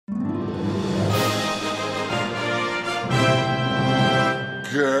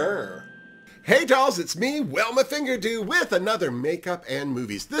Grr. Hey dolls, it's me, Wilma Fingerdoo, with another Makeup and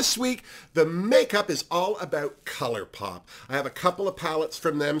Movies. This week, the makeup is all about ColourPop. I have a couple of palettes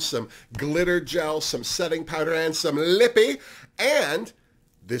from them, some glitter gel, some setting powder, and some lippy. And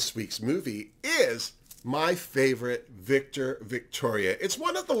this week's movie is my favorite, Victor Victoria. It's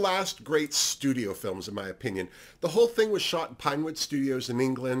one of the last great studio films, in my opinion. The whole thing was shot in Pinewood Studios in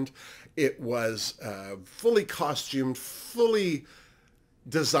England. It was fully costumed, fully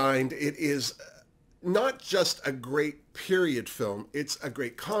designed. It is not just a great period film, it's a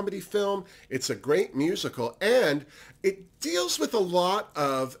great comedy film, it's a great musical, and it deals with a lot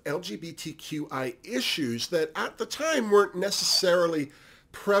of LGBTQI issues that at the time weren't necessarily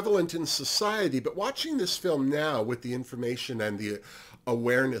prevalent in society. But watching this film now with the information and the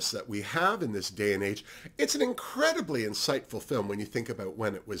awareness that we have in this day and age, it's an incredibly insightful film when you think about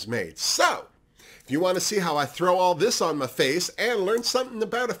when it was made. So, if you want to see how I throw all this on my face and learn something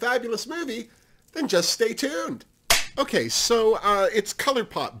about a fabulous movie, then just stay tuned. Okay, so it's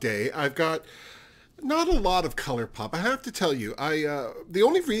ColourPop Day. I've got not a lot of ColourPop. I have to tell you, the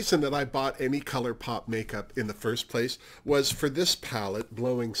only reason that I bought any ColourPop makeup in the first place was for this palette,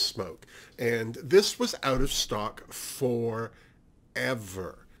 Blowing Smoke. And this was out of stock forever.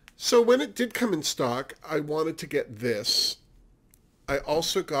 So when it did come in stock, I wanted to get this. I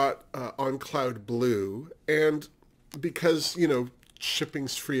also got On Cloud Blue, and because, you know,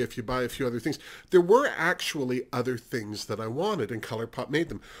 shipping's free if you buy a few other things, there were actually other things that I wanted, and ColourPop made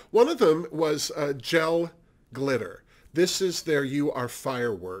them. One of them was gel glitter. This is their You Are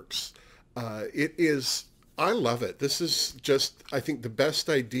Fireworks. It is, I love it. This is just, I think, the best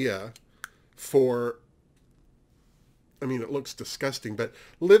idea for, I mean, it looks disgusting, but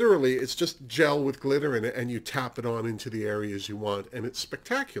literally it's just gel with glitter in it, and you tap it on into the areas you want, and it's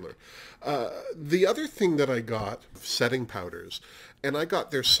spectacular. The other thing that I got, setting powders, and I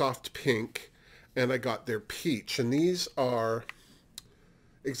got their soft pink, and I got their peach, and these are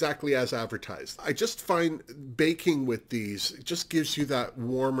exactly as advertised. I just find baking with these just gives you that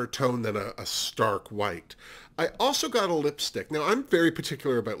warmer tone than a stark white. I also got a lipstick. Now, I'm very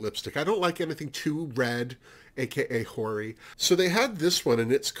particular about lipstick. I don't like anything too red, aka hoary. So they had this one,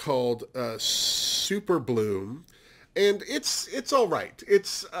 and it's called Super Bloom, and it's all right.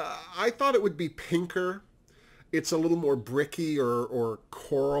 It's I thought it would be pinker. It's a little more bricky or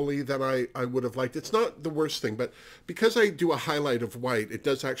corally than I would have liked. It's not the worst thing, but because I do a highlight of white, it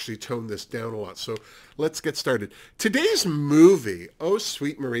does actually tone this down a lot. So let's get started. Today's movie, Oh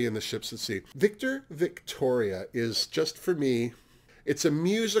Sweet Marie and the Ships at Sea. Victor Victoria is just, for me, it's a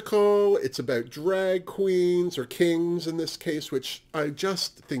musical. It's about drag queens, or kings in this case, which I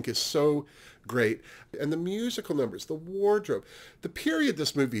just think is so great. And the musical numbers, the wardrobe, the period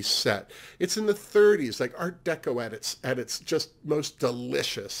this movie's set, it's in the 30s, like Art Deco at its just most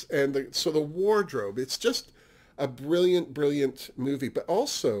delicious. And so the wardrobe, it's just a brilliant, brilliant movie. But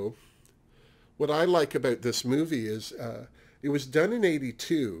also, what I like about this movie is it was done in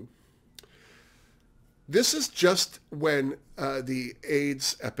 '82. This is just when the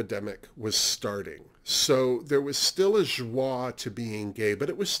AIDS epidemic was starting. So there was still a joie to being gay, but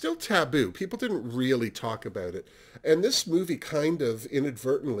it was still taboo. People didn't really talk about it. And this movie kind of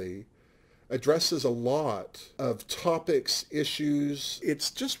inadvertently addresses a lot of topics, issues.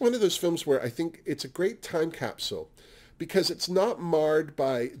 It's just one of those films where I think it's a great time capsule because it's not marred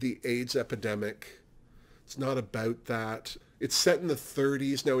by the AIDS epidemic. It's not about that. It's set in the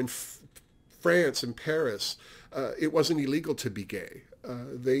 30s. Now, in France, in Paris, it wasn't illegal to be gay.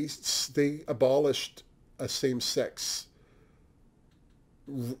 They abolished a same-sex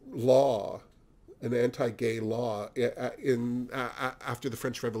law, an anti-gay law, after the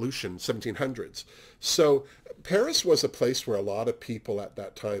French Revolution, 1700s. So Paris was a place where a lot of people at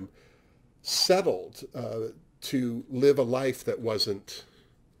that time settled to live a life that wasn't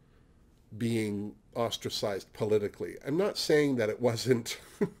being ostracized politically. I'm not saying that it wasn't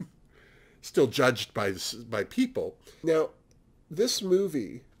still judged by people. Now, this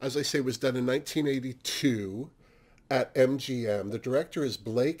movie, as I say, was done in 1982 at MGM. The director is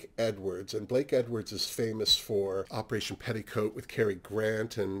Blake Edwards, and Blake Edwards is famous for Operation Petticoat with Cary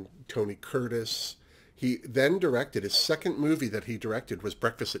Grant and Tony Curtis. He then directed, his second movie that he directed was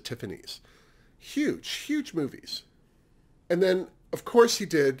Breakfast at Tiffany's. Huge, huge movies. And then, of course, he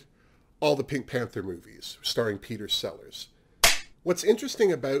did all the Pink Panther movies, starring Peter Sellers. What's interesting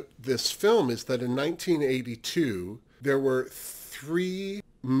about this film is that in 1982, there were 3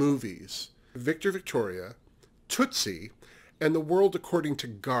 movies: Victor Victoria, Tootsie, and The World According to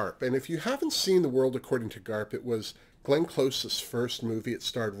Garp. And if you haven't seen The World According to Garp, it was Glenn Close's first movie. It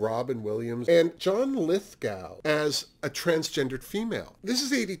starred Robin Williams and John Lithgow as a transgendered female. This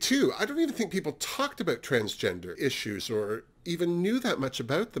is 82. I don't even think people talked about transgender issues or even knew that much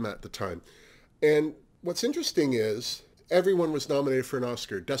about them at the time. And what's interesting is everyone was nominated for an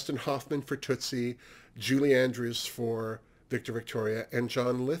Oscar. Dustin Hoffman for Tootsie, Julie Andrews for Victor Victoria, and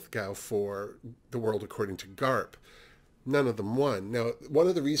John Lithgow for The World According to Garp. None of them won. Now, one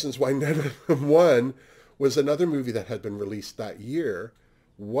of the reasons why none of them won was another movie that had been released that year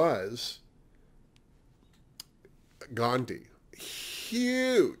was Gandhi.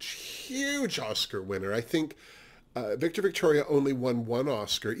 Huge Oscar winner. I think Victor Victoria only won one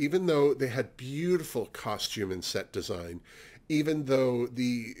Oscar, even though they had beautiful costume and set design, even though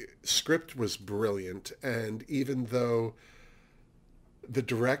the script was brilliant, and even though the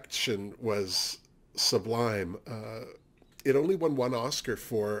direction was sublime. It only won one Oscar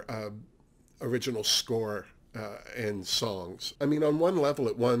for original score and songs. I mean, on one level,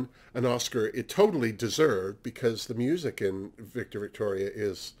 it won an Oscar it totally deserved because the music in Victor Victoria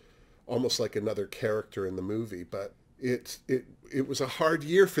is almost like another character in the movie. But it was a hard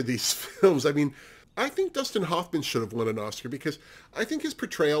year for these films. I mean, I think Dustin Hoffman should have won an Oscar because I think his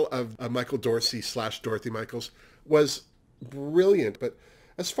portrayal of Michael Dorsey / Dorothy Michaels was brilliant. But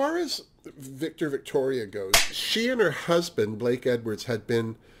as far as Victor Victoria goes, she and her husband, Blake Edwards, had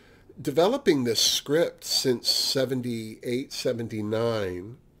been developing this script since 78,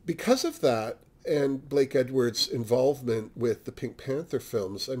 79. Because of that, and Blake Edwards' involvement with the Pink Panther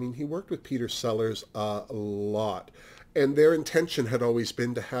films, I mean, he worked with Peter Sellers a lot. And their intention had always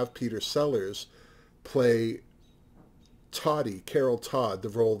been to have Peter Sellers play Toddy, Carol Todd, the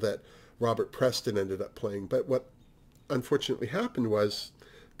role that Robert Preston ended up playing. But what unfortunately happened was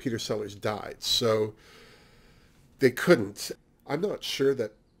Peter Sellers died, so they couldn't. I'm not sure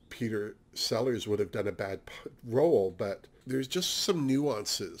that Peter Sellers would have done a bad role, but there's just some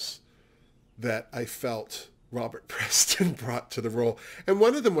nuances that I felt Robert Preston brought to the role. And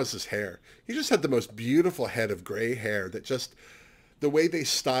one of them was his hair. He just had the most beautiful head of gray hair that just, the way they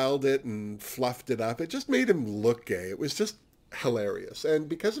styled it and fluffed it up, it just made him look gay. It was just hilarious. And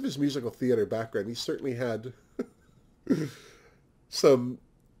because of his musical theater background, he certainly had some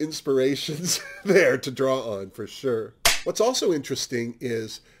inspirations there to draw on, for sure. What's also interesting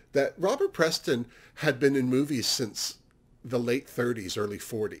is that Robert Preston had been in movies since the late 30s, early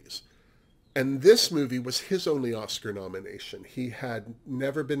 40s. And this movie was his only Oscar nomination. He had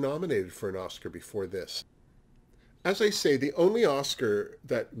never been nominated for an Oscar before this. As I say, the only Oscar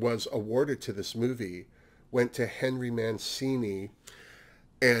that was awarded to this movie went to Henry Mancini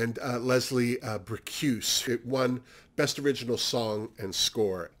and Leslie Bricusse. It won Best Original Song and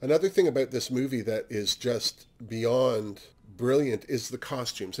Score. Another thing about this movie that is just beyond brilliant is the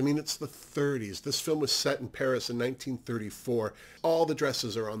costumes. I mean, it's the 30s. This film was set in Paris in 1934. All the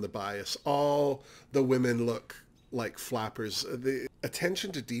dresses are on the bias. All the women look like flappers. The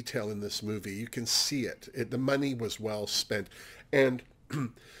attention to detail in this movie, you can see it. The money was well spent. And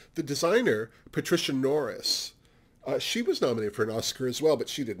the designer, Patricia Norris, she was nominated for an Oscar as well, but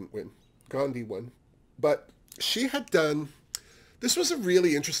she didn't win. Gandhi won. But she had done, this was a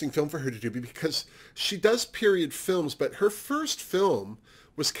really interesting film for her to do because she does period films, but her first film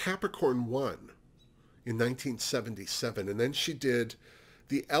was Capricorn 1 in 1977. And then she did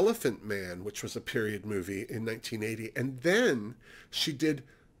The Elephant Man, which was a period movie, in 1980. And then she did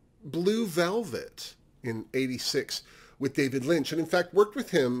Blue Velvet in 86 with David Lynch. And in fact, worked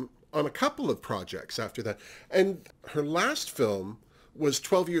with him on a couple of projects after that. And her last film was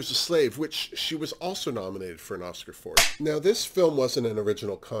 12 Years a Slave, which she was also nominated for an Oscar for. Now, this film wasn't an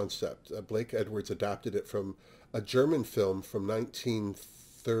original concept. Blake Edwards adapted it from a German film from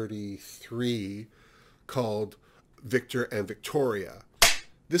 1933 called Victor and Victoria.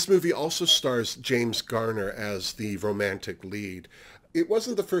 This movie also stars James Garner as the romantic lead. It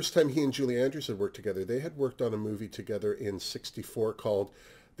wasn't the first time he and Julie Andrews had worked together. They had worked on a movie together in '64 called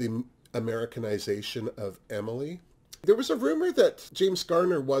The Americanization of Emily. There was a rumor that James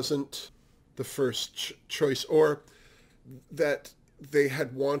Garner wasn't the first choice, or that they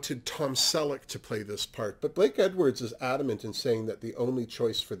had wanted Tom Selleck to play this part. But Blake Edwards is adamant in saying that the only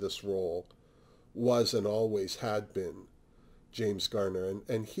choice for this role was and always had been James Garner,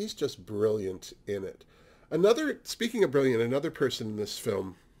 and he's just brilliant in it. Speaking of brilliant, another person in this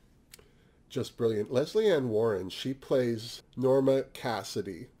film, just brilliant, Leslie Ann Warren. She plays Norma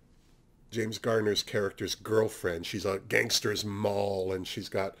Cassidy, James Garner's character's girlfriend. She's a gangster's moll, and she's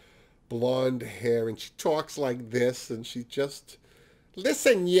got blonde hair, and she talks like this, and she just,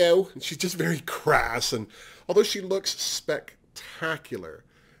 listen, you. And she's just very crass, and although she looks spectacular,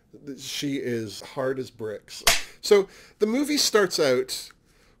 she is hard as bricks. So the movie starts out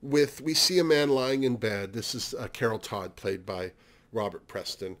with, we see a man lying in bed. This is Carol Todd, played by Robert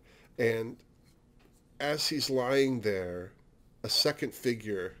Preston. And as he's lying there, a second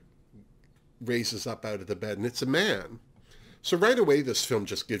figure raises up out of the bed, and it's a man. So right away, this film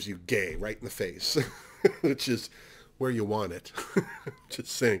just gives you gay right in the face, which is where you want it. Just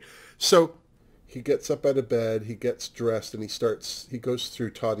saying. So he gets up out of bed, he gets dressed, and he goes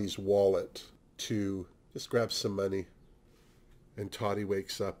through Toddy's wallet to just grab some money. And Toddy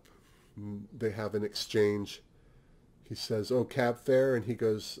wakes up. They have an exchange. He says, "Oh, cab fare?" And he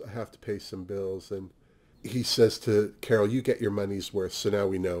goes, "I have to pay some bills." And he says to Carol, "You get your money's worth." So now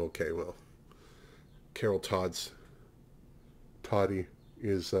we know, okay, well, Carol Toddy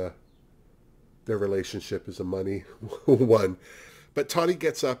is, their relationship is a money one. But Toddy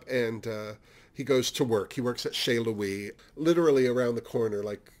gets up and he goes to work. He works at Chez Louis, literally around the corner,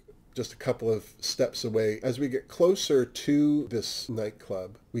 like just a couple of steps away. As we get closer to this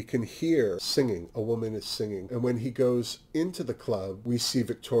nightclub, we can hear singing. A woman is singing. And when he goes into the club, we see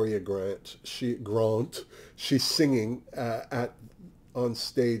Victoria Grant. She's singing on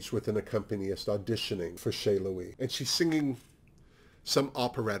stage with an accompanist auditioning for Chez Louis. And she's singing some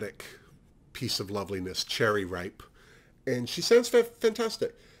operatic piece of loveliness, Cherry Ripe. And she sounds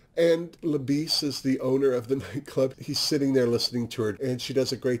fantastic. And Labisse is the owner of the nightclub. He's sitting there listening to her, and she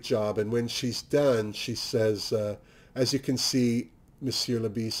does a great job. And when she's done, she says, "As you can see, Monsieur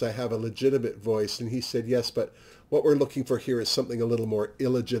Labisse, I have a legitimate voice." And he said, "Yes, but what we're looking for here is something a little more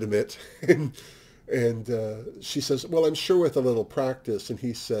illegitimate." And she says, "Well, I'm sure with a little practice." And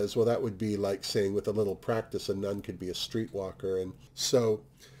he says, "Well, that would be like saying with a little practice a nun could be a streetwalker." And so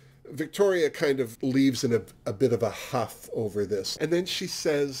Victoria kind of leaves in a bit of a huff over this. And then she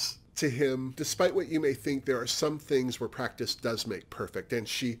says to him, "Despite what you may think, there are some things where practice does make perfect." And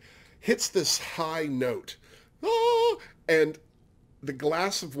she hits this high note. Ah! And the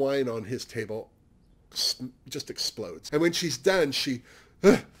glass of wine on his table just explodes. And when she's done,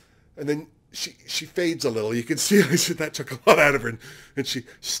 and then she fades a little. You can see that took a lot out of her. And she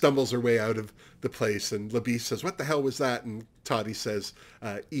stumbles her way out of the place. And Labisse says, "What the hell was that?" And Toddy says,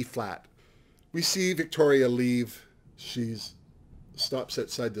 "E flat." We see Victoria leave. She stops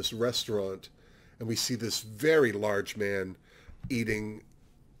outside this restaurant. And we see this very large man eating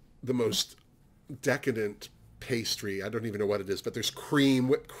the most decadent pastry. I don't even know what it is. But there's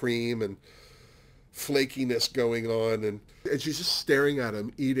whipped cream, and flakiness going on. And she's just staring at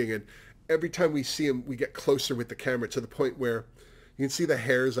him, eating. And every time we see him, we get closer with the camera to the point where you can see the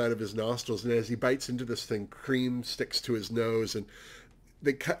hairs out of his nostrils. And as he bites into this thing, cream sticks to his nose. And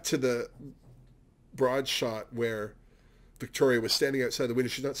they cut to the broad shot where Victoria was standing outside the window.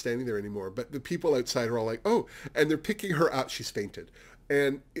 She's not standing there anymore. But the people outside are all like, "Oh," and they're picking her up. She's fainted.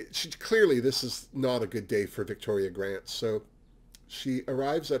 And clearly this is not a good day for Victoria Grant. So she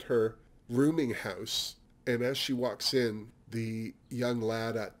arrives at her rooming house. And as she walks in, the young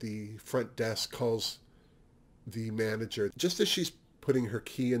lad at the front desk calls the manager. Just as she's putting her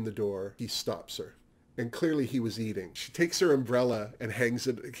key in the door, he stops her. And clearly he was eating. She takes her umbrella and hangs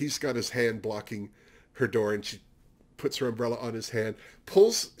it. He's got his hand blocking her door, and she puts her umbrella on his hand,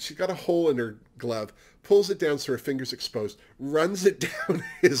 she's got a hole in her glove, pulls it down so her finger's exposed, runs it down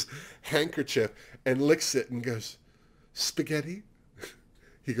his handkerchief and licks it and goes, "Spaghetti?"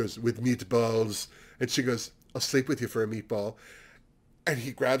 He goes, "With meatballs." And she goes, "I'll sleep with you for a meatball." And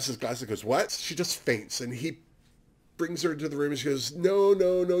he grabs his glass and goes, "What?" She just faints. And he brings her into the room and she goes, "No,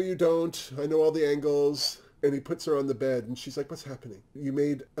 no, no, you don't. I know all the angles." And he puts her on the bed and she's like, "What's happening? You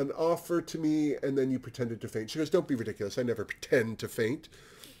made an offer to me and then you pretended to faint." She goes, "Don't be ridiculous. I never pretend to faint."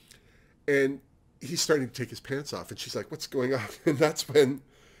 And he's starting to take his pants off and she's like, "What's going on?" And that's when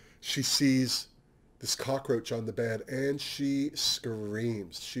she sees this cockroach on the bed and she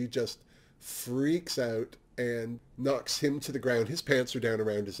screams. She just freaks out and knocks him to the ground. His pants are down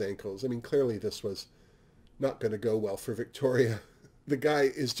around his ankles. I mean, clearly this was not going to go well for Victoria. The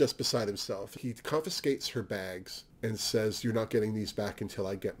guy is just beside himself. He confiscates her bags and says, "You're not getting these back until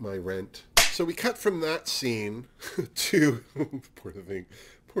I get my rent." So we cut from that scene to, poor thing,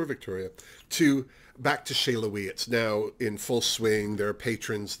 poor Victoria, to back to Chez Louis. It's now in full swing. There are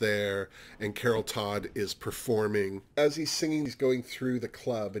patrons there, and Carol Todd is performing. As he's singing, he's going through the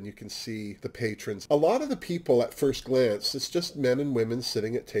club, and you can see the patrons. A lot of the people at first glance, it's just men and women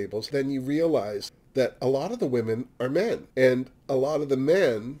sitting at tables. Then you realize that a lot of the women are men, and a lot of the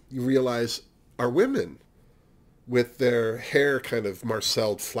men, you realize, are women with their hair kind of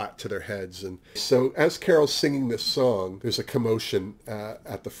marcelled flat to their heads. And so as Carol's singing this song, there's a commotion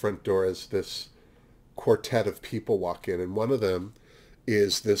at the front door as this quartet of people walk in, and one of them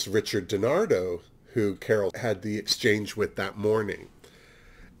is this Richard DiNardo, who Carol had the exchange with that morning.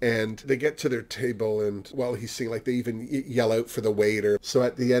 And they get to their table, and while he's singing, like, they even yell out for the waiter. So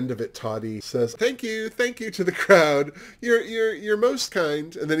at the end of it, Toddy says, thank you to the crowd. You're most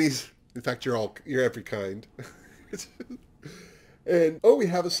kind. And then in fact, you're every kind. And, oh, we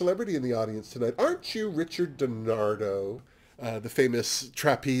have a celebrity in the audience tonight. Aren't you Richard DiNardo, the famous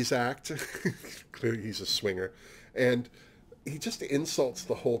trapeze act? Clearly he's a swinger. And he just insults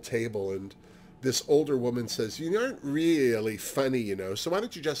the whole table, and this older woman says, you aren't really funny, you know, so why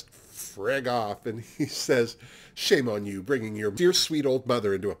don't you just frig off? And he says, shame on you, bringing your dear sweet old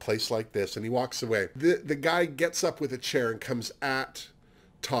mother into a place like this. And he walks away. The guy gets up with a chair and comes at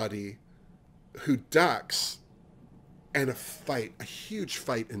Toddy, who ducks, and a huge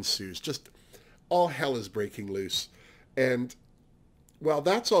fight ensues. Just all hell is breaking loose. And while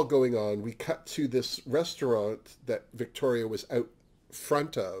that's all going on, we cut to this restaurant that Victoria was out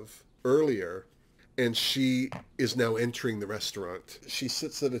front of earlier, and she is now entering the restaurant. She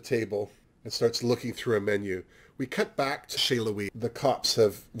sits at a table and starts looking through a menu. We cut back to Chez Louis. The cops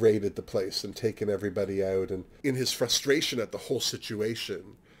have raided the place and taken everybody out, and in his frustration at the whole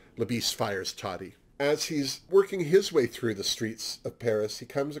situation, Libis fires Toddy. As he's working his way through the streets of Paris, he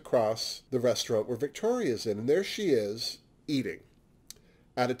comes across the restaurant where Victoria's in, and there she is, eating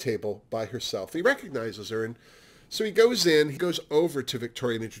at a table by herself. He recognizes her, and so he goes over to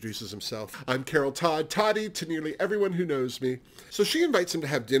Victoria and introduces himself. I'm Carol Todd, Toddy to nearly everyone who knows me. So she invites him to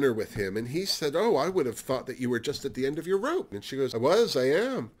have dinner with him, and he said, oh, I would have thought that you were just at the end of your rope. And she goes, I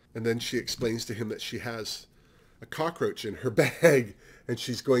am. And then she explains to him that she has a cockroach in her bag, and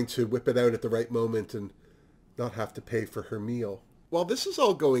she's going to whip it out at the right moment and not have to pay for her meal. While this is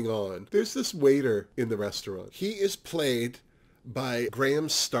all going on, there's this waiter in the restaurant. He is played by Graham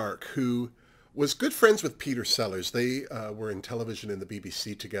Stark, who was good friends with Peter Sellers. They were in television in the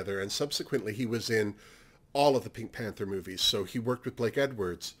BBC together, and subsequently he was in all of the Pink Panther movies. So he worked with Blake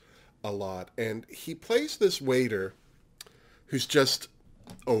Edwards a lot, and he plays this waiter who's just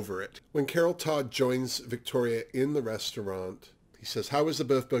over it. When Carol Todd joins Victoria in the restaurant, he says, how was the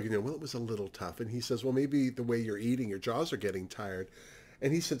boeuf bourguignon? Well, it was a little tough. And he says, well, maybe the way you're eating, your jaws are getting tired.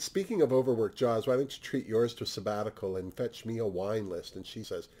 And he said, speaking of overworked jaws, why don't you treat yours to a sabbatical and fetch me a wine list? And she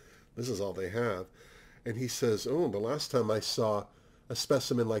says, this is all they have. And he says, oh, the last time I saw a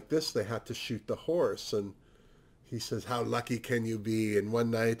specimen like this, they had to shoot the horse. And he says, how lucky can you be? And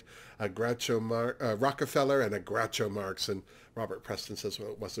one night, a Rockefeller and a Groucho Marx. And Robert Preston says,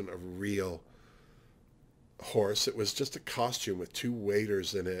 well, it wasn't a real horse. It was just a costume with two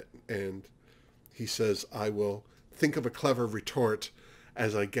waiters in it. And he says, I will think of a clever retort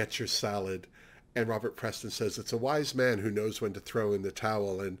as I get your salad. And Robert Preston says, it's a wise man who knows when to throw in the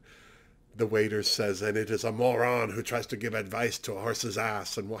towel. And the waiter says, and it is a moron who tries to give advice to a horse's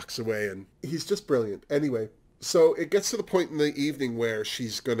ass, and walks away. And he's just brilliant. Anyway, so it gets to the point in the evening where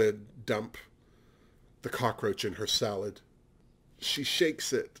she's going to dump the cockroach in her salad. She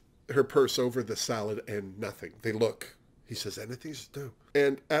shakes her purse over the salad, and nothing. They look. He says, anything to do?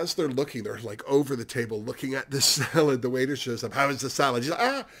 And as they're looking, they're like over the table looking at this salad. The waiter shows up. How is the salad? He's like,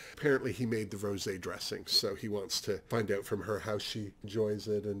 ah! Apparently he made the rosé dressing, so he wants to find out from her how she enjoys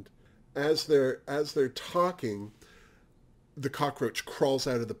it. And as they're talking, the cockroach crawls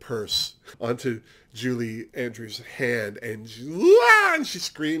out of the purse onto Julie Andrews' hand, and she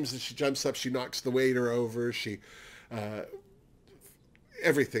screams, and she jumps up. She knocks the waiter over.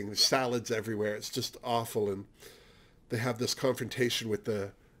 Everything, the salads everywhere. It's just awful. And they have this confrontation with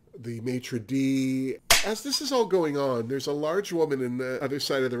the maitre d'. As this is all going on, there's a large woman in the other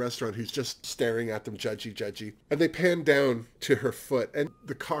side of the restaurant who's just staring at them, judgy. And they pan down to her foot, and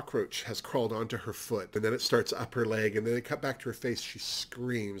the cockroach has crawled onto her foot. And then it starts up her leg, and then they cut back to her face. She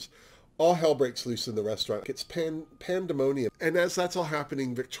screams. All hell breaks loose in the restaurant. It's pandemonium. And as that's all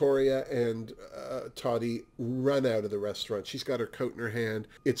happening, Victoria and Toddy run out of the restaurant. She's got her coat in her hand.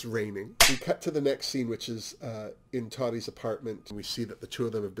 It's raining. We cut to the next scene, which is in Toddy's apartment. We see that the two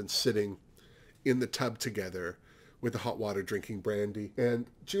of them have been sitting in the tub together with the hot water, drinking brandy. And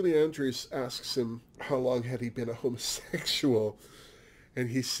Julie Andrews asks him how long had he been a homosexual. And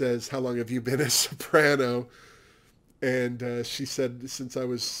he says, how long have you been a soprano? And she said, since I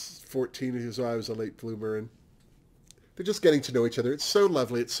was 14, he goes, oh, I was a late bloomer. And they're just getting to know each other. It's so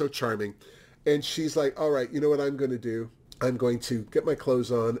lovely. It's so charming. And she's like, all right, you know what I'm going to do? I'm going to get my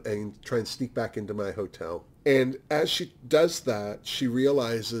clothes on and try and sneak back into my hotel. And as she does that, she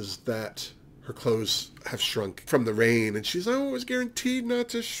realizes that her clothes have shrunk from the rain. And she's like, oh, it was guaranteed not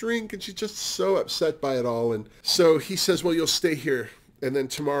to shrink. And she's just so upset by it all. And so he says, well, you'll stay here. And then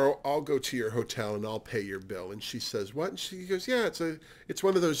tomorrow I'll go to your hotel and I'll pay your bill. And she says, what? And she goes, yeah, it's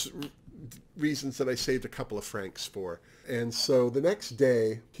one of those reasons that I saved a couple of francs for. And so the next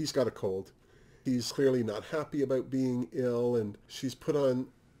day, he's got a cold. He's clearly not happy about being ill, and she's put on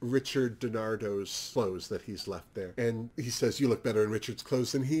Richard DiNardo's clothes that he's left there. And he says, you look better in Richard's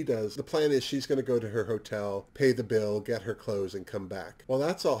clothes than he does. The plan is she's going to go to her hotel, pay the bill, get her clothes, and come back. While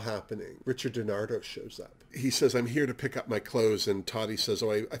that's all happening, Richard DiNardo shows up. He says, I'm here to pick up my clothes. And Toddy says,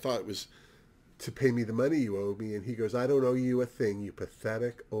 oh, I thought it was to pay me the money you owe me. And he goes, I don't owe you a thing, you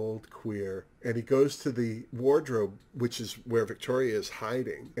pathetic old queer. And he goes to the wardrobe, which is where Victoria is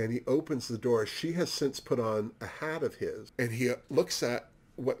hiding. And he opens the door. She has since put on a hat of his. And he looks at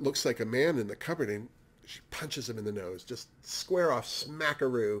what looks like a man in the cupboard, and she punches him in the nose, just square off,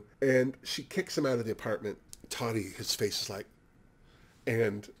 smackaroo, and she kicks him out of the apartment. Toddy, his face is like,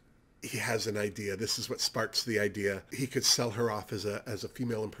 and he has an idea. This is what sparks the idea. He could sell her off as a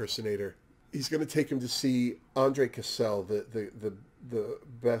female impersonator. He's going to take him to see Andre Cassel, the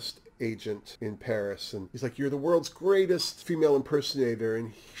best agent in Paris. And he's like, you're the world's greatest female impersonator.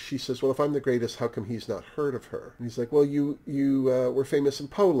 And she says, well, if I'm the greatest, how come he's not heard of her? And he's like, well, you were famous in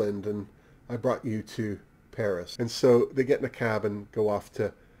Poland, and I brought you to Paris. And so they get in a cab and go off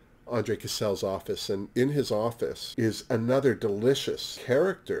to Andre Cassel's office, and in his office is another delicious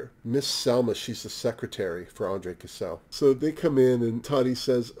character, Miss Selma. She's the secretary for Andre Cassel. So they come in, and Toddy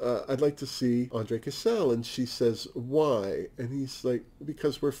says, I'd like to see Andre Cassel. And she says, why? And he's like,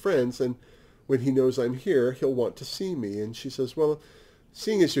 because we're friends, and when he knows I'm here, he'll want to see me. And she says, well,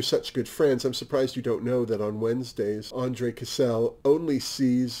 seeing as you're such good friends, I'm surprised you don't know that on Wednesdays, Andre Cassel only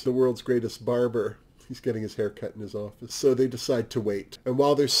sees the world's greatest barber. He's getting his hair cut in his office. So they decide to wait. And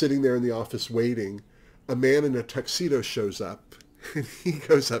while they're sitting there in the office waiting, a man in a tuxedo shows up. And he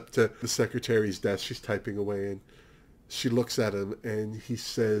goes up to the secretary's desk. She's typing away, and she looks at him, and he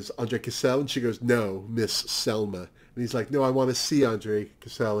says, Andre Cassel? And she goes, no, Miss Selma. And he's like, no, I want to see Andre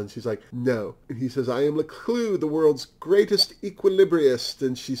Cassel. And she's like, no. And he says, I am Leclue, the world's greatest equilibrist.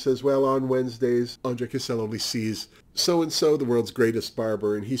 And she says, well, on Wednesdays, Andre Cassel only sees so-and-so, the world's greatest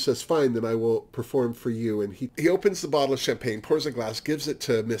barber. And he says, fine, then I will perform for you. And he opens the bottle of champagne, pours a glass, gives it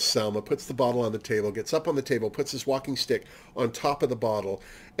to Miss Selma, puts the bottle on the table, gets up on the table, puts his walking stick on top of the bottle,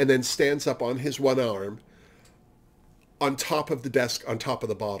 and then stands up on his one arm on top of the desk, on top of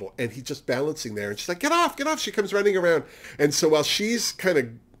the bottle. And he's just balancing there. And she's like, get off, get off. She comes running around. And so while she's kind of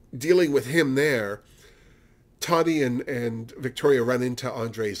dealing with him there, Toddy and Victoria run into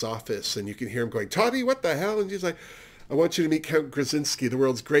Andre's office, and you can hear him going, Toddy, what the hell? And she's like, I want you to meet Count Grzinski, the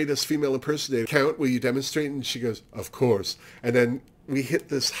world's greatest female impersonator. Count, will you demonstrate? And she goes, of course. And then we hit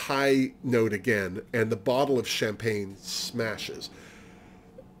this high note again, and the bottle of champagne smashes.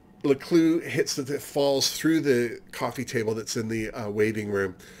 Leclue hits it, it falls through the coffee table that's in the waiting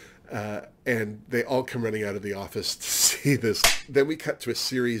room, and they all come running out of the office to see this. Then we cut to a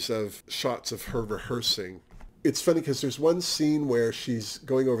series of shots of her rehearsing. It's funny because there's one scene where she's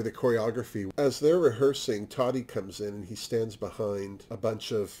going over the choreography. As they're rehearsing, Toddy comes in, and he stands behind a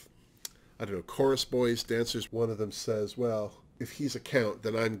bunch of, I don't know, chorus boys, dancers. One of them says, well, if he's a count,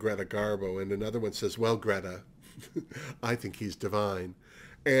 then I'm Greta Garbo. And another one says, well, Greta, I think he's divine.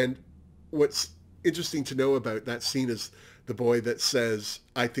 And what's interesting to know about that scene is the boy that says,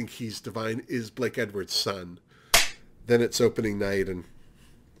 I think he's divine, is Blake Edwards' son. Then it's opening night, and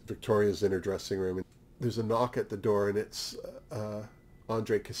Victoria's in her dressing room, and there's a knock at the door, and it's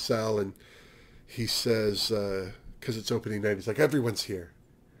Andre Cassel, and he says, because it's opening night, he's like, everyone's here.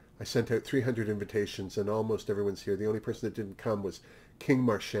 I sent out 300 invitations, and almost everyone's here. The only person that didn't come was King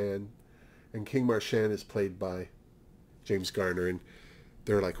Marchand, and King Marchand is played by James Garner, and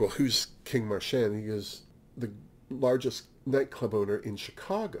they're like, well, who's King Marchand? He is the largest nightclub owner in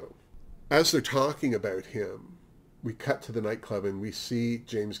Chicago. As they're talking about him, we cut to the nightclub, and we see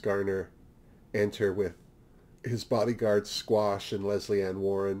James Garner enter with his bodyguards Squash and Leslie Ann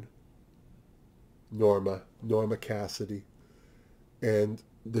Warren, Norma Cassidy, and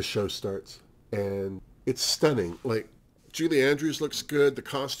the show starts. And it's stunning. Like, Julie Andrews looks good, the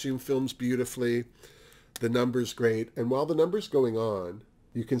costume films beautifully, the numbers great, and while the number's going on,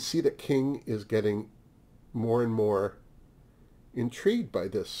 you can see that King is getting more and more intrigued by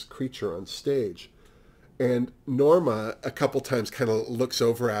this creature on stage. And Norma a couple times kind of looks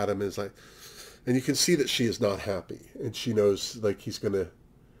over at him and is like, and you can see that she is not happy, and she knows like he's going to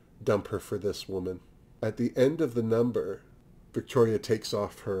dump her for this woman. At the end of the number, Victoria takes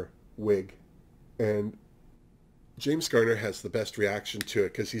off her wig, and James Garner has the best reaction to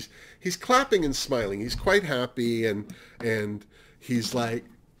it because he's clapping and smiling. He's quite happy, and he's like,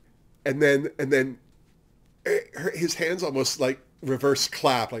 and then his hands almost like reverse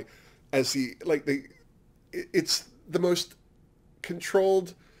clap, like as he like it's the most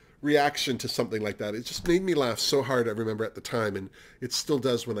controlled reaction to something like that. It just made me laugh so hard, I remember at the time, and it still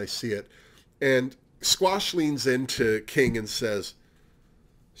does when I see it. And Squash leans into King and says,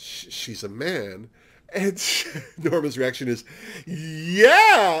 she's a man. And Norma's reaction is,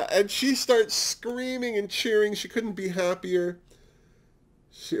 yeah! And she starts screaming and cheering. She couldn't be happier.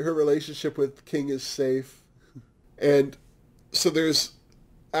 Her relationship with King is safe. And so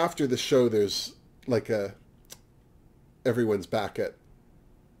after the show, there's like everyone's back at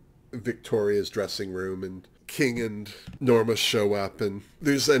Victoria's dressing room, and King and Norma show up, and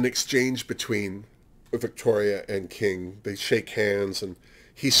there's an exchange between Victoria and King. They shake hands, and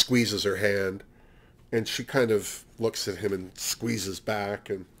he squeezes her hand, and she kind of looks at him and squeezes back,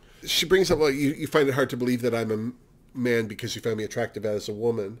 and she brings up, well, you find it hard to believe that I'm a man because you found me attractive as a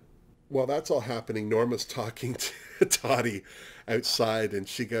woman. While that's all happening, Norma's talking to Toddy outside, and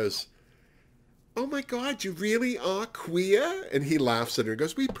she goes, oh my God, you really are queer? And he laughs at her and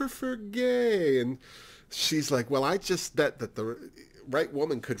goes, we prefer gay. And she's like, well, I just bet that the right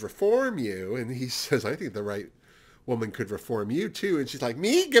woman could reform you. And he says, I think the right woman could reform you too. And she's like,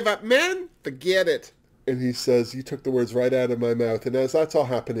 me? Give up men? Forget it. And he says, you took the words right out of my mouth. And as that's all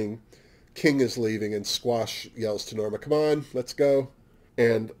happening, King is leaving, and Squash yells to Norma, come on, let's go.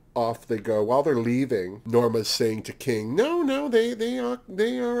 And off they go. While they're leaving, Norma's saying to King, no, they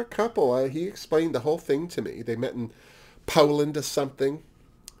are a couple. He explained the whole thing to me. They met in Poland or something.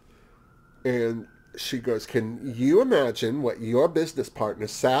 And she goes, can you imagine what your business partner,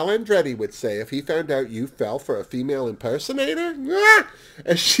 Sal Andretti, would say if he found out you fell for a female impersonator? Ah!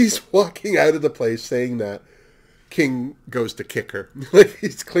 As she's walking out of the place saying that, King goes to kick her. Like,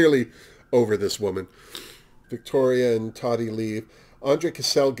 he's clearly over this woman. Victoria and Toddy leave. Andre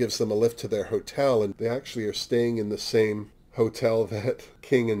Cassell gives them a lift to their hotel, and they actually are staying in the same hotel that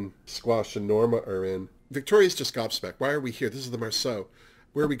King and Squash and Norma are in. Victoria's just gobsmacked. Why are we here? This is the Marceau.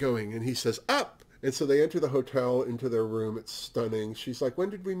 Where are we going? And he says, up! And so they enter the hotel into their room. It's stunning. She's like,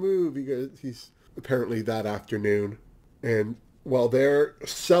 when did we move? He's apparently that afternoon. And while they're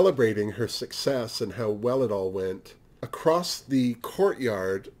celebrating her success and how well it all went, across the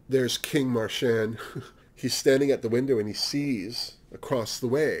courtyard, there's King Marchand. He's standing at the window, and he sees across the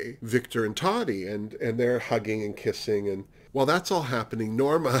way Victor and Toddy, and they're hugging and kissing. And while that's all happening,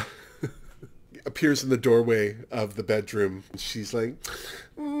 Norma appears in the doorway of the bedroom. She's like,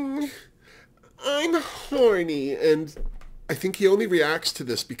 I'm horny. And I think he only reacts to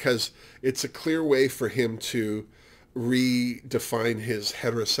this because it's a clear way for him to redefine his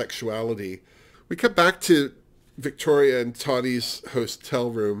heterosexuality. We cut back to Victoria and Toddy's hotel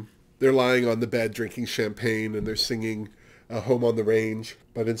room. They're lying on the bed drinking champagne, and they're singing Home on the Range.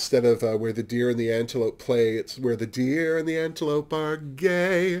 But instead of Where the Deer and the Antelope Play, it's Where the Deer and the Antelope Are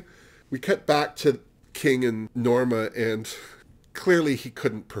Gay. We cut back to King and Norma, and clearly he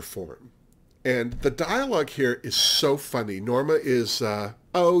couldn't perform. And the dialogue here is so funny. Norma is,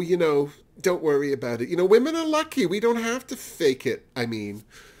 don't worry about it. Women are lucky. We don't have to fake it. I mean,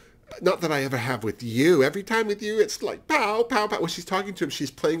 not that I ever have with you. Every time with you, it's like pow, pow, pow. When she's talking to him,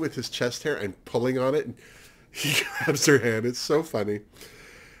 she's playing with his chest hair and pulling on it, and he grabs her hand. It's so funny.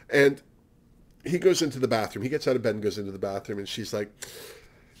 And he goes into the bathroom. He gets out of bed and goes into the bathroom, and she's like,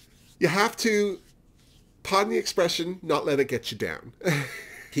 you have to, pardon the expression, not let it get you down.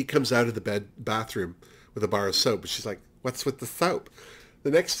 He comes out of the bathroom with a bar of soap, and she's like, what's with the soap?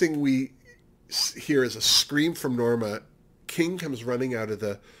 The next thing we hear is a scream from Norma. King comes running out of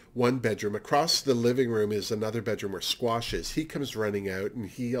the one bedroom. Across the living room is another bedroom where Squash is. He comes running out, and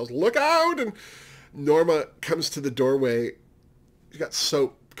he yells, look out! And Norma comes to the doorway. She's got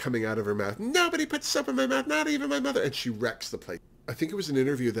soap coming out of her mouth. Nobody puts soap in my mouth, not even my mother. And she wrecks the place. I think it was an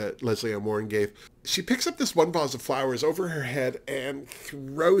interview that Leslie Ann Warren gave. She picks up this one vase of flowers over her head and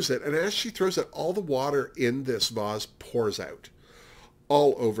throws it. And as she throws it, all the water in this vase pours out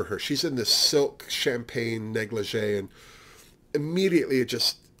all over her. She's in this silk champagne negligee, and immediately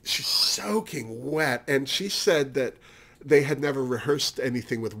she's soaking wet. And she said that they had never rehearsed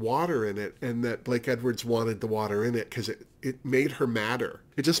anything with water in it, and that Blake Edwards wanted the water in it because it made her madder.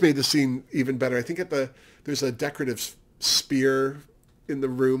 It just made the scene even better. I think there's a decorative spear in the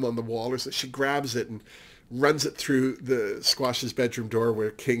room on the wall, or so she grabs it and runs it through the Squash's bedroom door where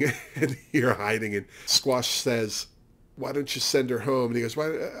King and he are hiding, and Squash says, why don't you send her home? And he goes,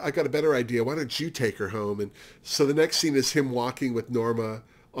 I got a better idea. Why don't you take her home? And so the next scene is him walking with Norma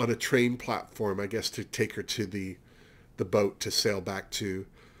on a train platform, I guess, to take her to the boat to sail back to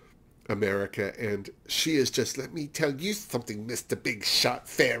America. And she is just, let me tell you something, Mr. Big Shot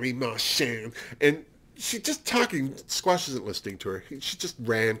Fairy Marchand. And she's just talking. Squash isn't listening to her. She's just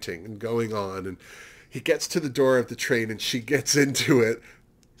ranting and going on. And he gets to the door of the train, and she gets into it.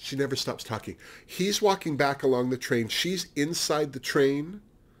 She never stops talking. He's walking back along the train. She's inside the train.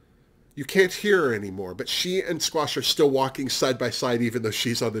 You can't hear her anymore, but she and Squash are still walking side by side, even though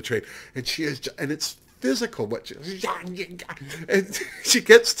she's on the train. And she is, and it's physical. And she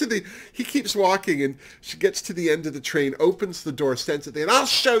gets to the, he keeps walking, and she gets to the end of the train, opens the door, stands at the end. I'll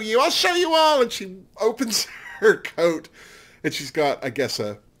show you all. And she opens her coat, and she's got, I guess,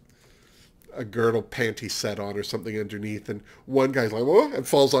 a girdle panty set on or something underneath, and one guy's like, "Oh," and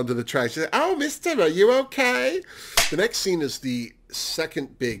falls onto the trash. She's like, "Oh, mister, are you okay?" The next scene is the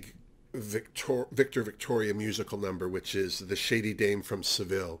second big Victoria musical number, which is The Shady Dame from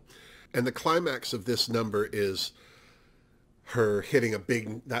Seville. And the climax of this number is her hitting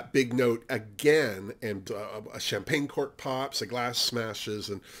that big note again, and a champagne cork pops, a glass smashes,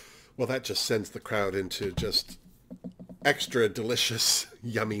 and well, that just sends the crowd into just extra delicious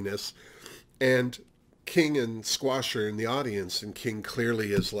yumminess. And King and Squash are in the audience, and King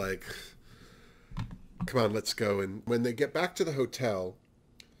clearly is like, "Come on, let's go." And when they get back to the hotel,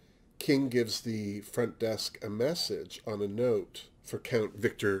 King gives the front desk a message on a note for Count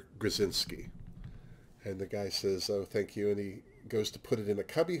Victor Grzinski. And the guy says, "Oh, thank you." And he goes to put it in a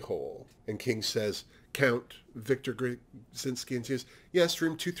cubby hole. And King says, "Count Victor Grzinski?" And she says, "Yes,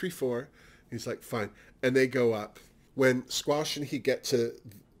 room 234. He's like, "Fine." And they go up. When Squash and he get to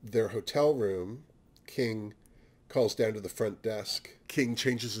their hotel room, King calls down to the front desk. King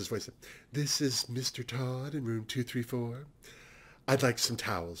changes his voice. "This is Mr. Todd in room 234. I'd like some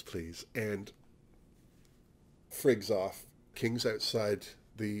towels, please." And frigs off. King's outside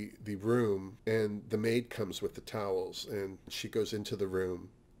the room, and the maid comes with the towels, and she goes into the room,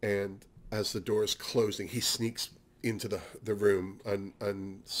 and as the door's closing, he sneaks into the room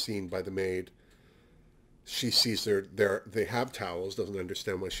unseen by the maid. She sees they have towels, doesn't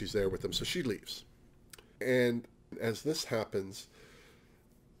understand why she's there with them, so she leaves. And as this happens,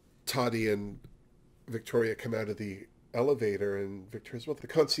 Toddy and Victoria come out of the elevator, and Victoria's, "Well, the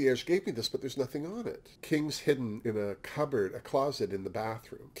concierge gave me this, but there's nothing on it." King's hidden in a cupboard, a closet in the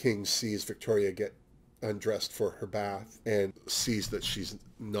bathroom. King sees Victoria get undressed for her bath and sees that she's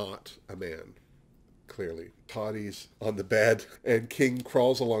not a man. Clearly. Toddy's on the bed, and King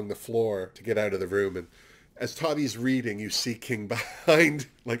crawls along the floor to get out of the room, and as Toddy's reading, you see King behind,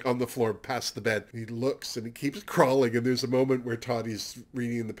 like on the floor past the bed. He looks and he keeps crawling, and there's a moment where Toddy's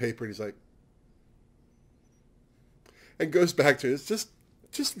reading the paper, and he's like, and goes back to it. It's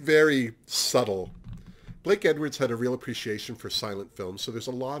just very subtle. Blake Edwards had a real appreciation for silent films, so there's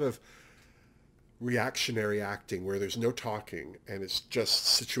a lot of reactionary acting where there's no talking, and it's just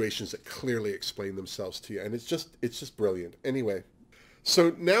situations that clearly explain themselves to you, and it's just brilliant. Anyway,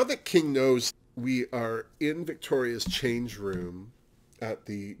 so now that King knows, we are in Victoria's change room at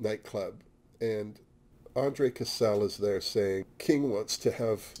the nightclub, and Andre Cassell is there saying, "King wants to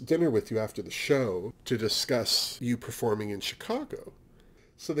have dinner with you after the show to discuss you performing in Chicago."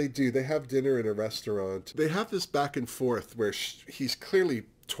 So they do. They have dinner in a restaurant. They have this back and forth where he's clearly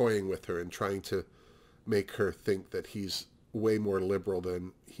toying with her and trying to make her think that he's way more liberal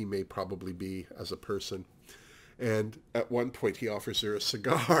than he may probably be as a person. And at one point he offers her a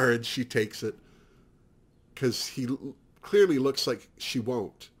cigar, and she takes it because he clearly looks like she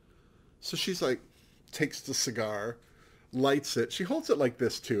won't. So she's like, takes the cigar, lights it. She holds it like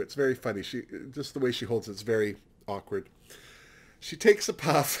this too. It's very funny. Just the way she holds it's very awkward. She takes a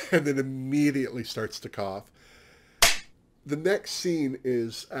puff and then immediately starts to cough. The next scene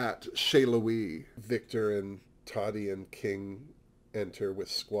is at Chez Louis. Victor and Toddy and King enter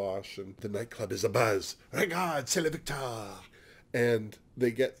with Squash, and the nightclub is abuzz. "Regarde, c'est le Victor!" And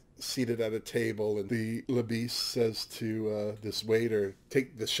they get seated at a table, and the Labisse says to this waiter,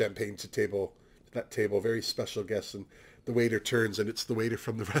 "Take the champagne to that table, very special guest." And the waiter turns, and it's the waiter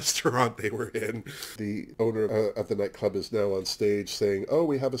from the restaurant they were in. The owner of the nightclub is now on stage saying, "Oh,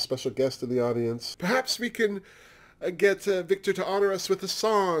 we have a special guest in the audience. Perhaps we can get Victor to honor us with a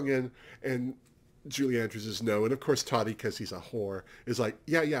song." And Julie Andrews is no. And of course Toddy, because he's a whore, is like,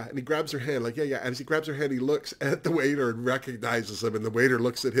 "Yeah, yeah." And he grabs her hand, like, "Yeah, yeah." And as he grabs her hand, he looks at the waiter and recognizes him. And the waiter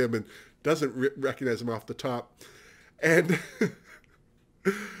looks at him and doesn't recognize him off the top. And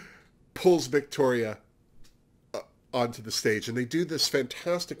pulls Victoria onto the stage. And they do this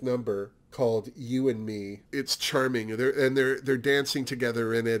fantastic number called "You and Me." It's charming. They're dancing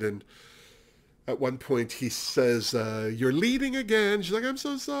together in it. And at one point he says, "You're leading again." She's like, "I'm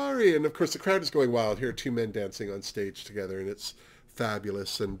so sorry." And of course the crowd is going wild. Here are two men dancing on stage together, and it's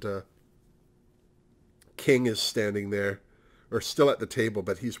fabulous. And King is standing there, or still at the table,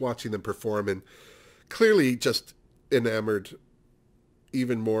 but he's watching them perform, and clearly just enamored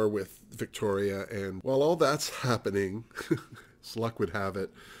even more with Victoria. And while all that's happening, as luck would have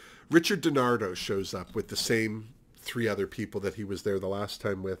it, Richard DiNardo shows up with the same three other people that he was there the last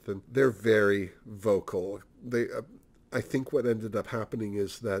time with, and they're very vocal. I think what ended up happening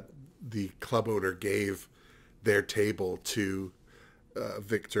is that the club owner gave their table to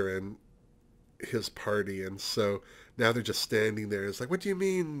Victor and his party, and so now they're just standing there. It's like, what do you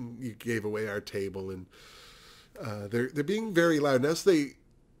mean you gave away our table? And they're being very loud. And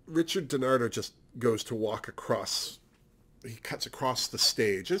Richard DiNardo just goes to walk across. He cuts across the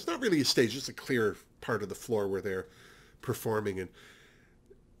stage. And it's not really a stage; it's a clear part of the floor where they're performing. And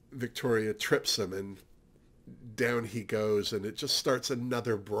Victoria trips him, and down he goes, and it just starts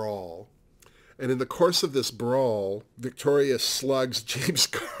another brawl. And in the course of this brawl, Victoria slugs James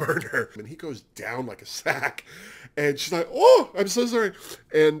Garner, and he goes down like a sack. And she's like, oh, I'm so sorry.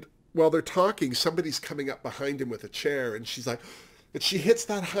 And while they're talking, somebody's coming up behind him with a chair, and she's like, and she hits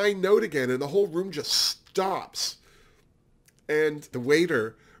that high note again, and the whole room just stops. And the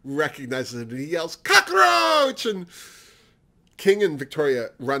waiter recognizes it, and he yells, cockroach! And King and Victoria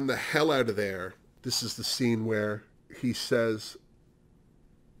run the hell out of there. This is the scene where he says,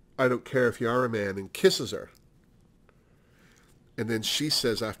 I don't care if you are a man, and kisses her. And then she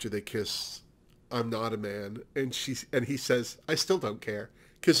says after they kiss, I'm not a man. And he says, I still don't care.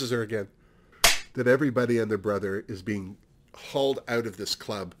 Kisses her again. That everybody and their brother is being hauled out of this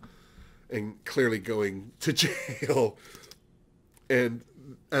club and clearly going to jail. And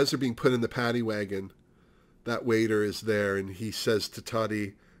as they're being put in the paddy wagon, that waiter is there, and he says to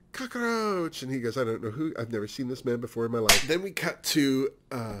Toddy, cockroach! And he goes, I don't know who, I've never seen this man before in my life. Then we cut to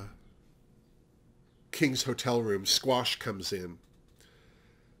King's hotel room. Squash comes in.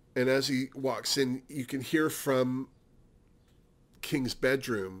 And as he walks in, you can hear from King's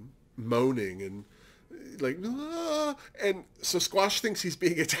bedroom moaning and like, ah! And so Squash thinks he's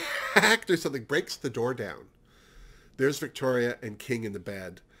being attacked or something, breaks the door down. There's Victoria and King in the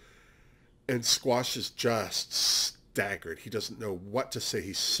bed. And Squash is just staggered. He doesn't know what to say.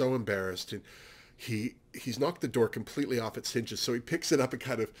 He's so embarrassed. And he's knocked the door completely off its hinges. So he picks it up and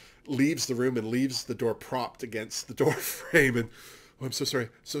kind of leaves the room and leaves the door propped against the door frame. And, oh, I'm so sorry.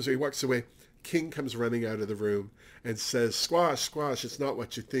 So he walks away. King comes running out of the room and says, Squash, it's not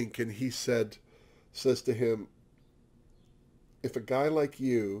what you think. And he says to him, if a guy like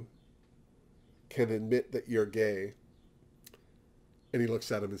you can admit that you're gay, and he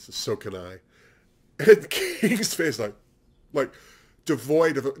looks at him and says, so can I. And King's face like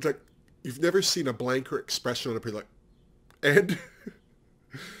devoid of, like, you've never seen a blanker expression on a person, like, and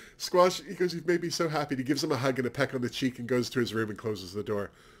Squash, he goes, you've made me so happy. He gives him a hug and a peck on the cheek and goes to his room and closes the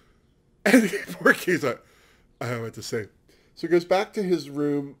door. And poor King's like, I don't know what to say. So he goes back to his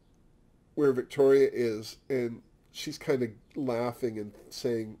room where Victoria is, and she's kind of laughing and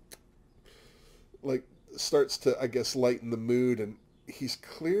saying, like, starts to, I guess, lighten the mood, and he's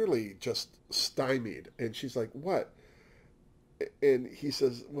clearly just stymied. And she's like, what? And he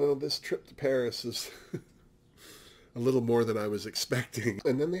says, well, this trip to Paris is a little more than I was expecting.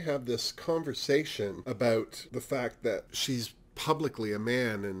 And then they have this conversation about the fact that she's publicly a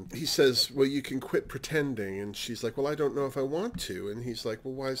man, and he says, well, you can quit pretending. And she's like, well, I don't know if I want to. And he's like,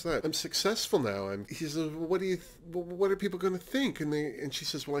 well, why is that? I'm successful now. He says, well, what are people going to think? And she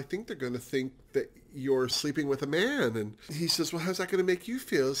says, well, I think they're going to think that you're sleeping with a man. And he says, well, how's that going to make you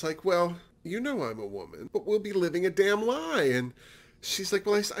feel? It's like, well, you know I'm a woman, but we'll be living a damn lie. And she's like,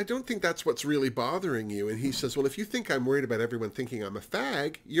 well, I don't think that's what's really bothering you. And he says, well, if you think I'm worried about everyone thinking I'm a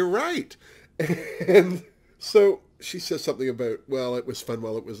fag, you're right. And so she says something about, well, it was fun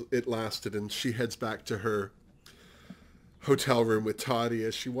while it lasted, and she heads back to her hotel room with Toddy.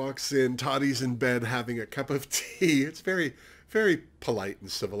 As she walks in, Toddy's in bed having a cup of tea. It's very, very polite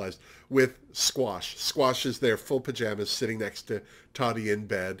and civilized, with Squash. Squash is there, full pajamas, sitting next to Toddy in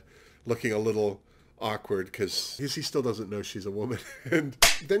bed, looking a little awkward because he still doesn't know she's a woman. And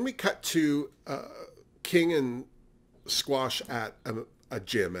then we cut to King and Squash at a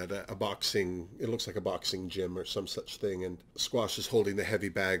gym, at a boxing, it looks like a boxing gym or some such thing, and Squash is holding the heavy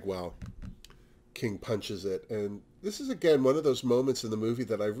bag while King punches it. And this is, again, one of those moments in the movie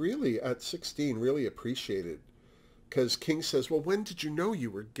that I really, at 16, really appreciated, because King says, well, when did you know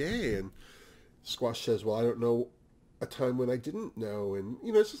you were gay? And Squash says, well, I don't know a time when I didn't know. And,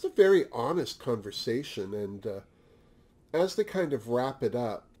 you know, it's just a very honest conversation. And as they kind of wrap it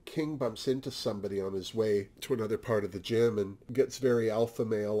up, King bumps into somebody on his way to another part of the gym and gets very alpha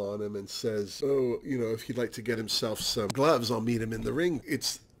male on him and says, oh, you know, if he'd like to get himself some gloves, I'll meet him in the ring.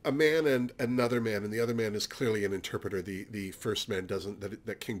 It's a man and another man, and the other man is clearly an interpreter. The first man doesn't,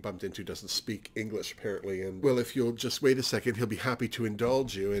 that King bumped into, doesn't speak English apparently. And, well, if you'll just wait a second, he'll be happy to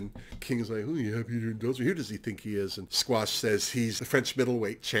indulge you. And King's like, oh, you happy to indulge me? Who does he think he is? And Squash says he's the French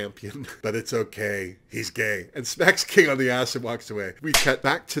middleweight champion, but it's okay, he's gay. And smacks King on the ass and walks away. We cut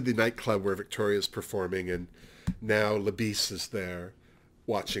back to the nightclub where Victoria's performing, and now Labisse is there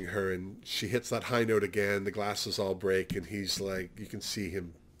watching her, and she hits that high note again. The glasses all break, and he's like, you can see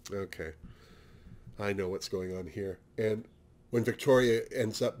him, okay, I know what's going on here. And when Victoria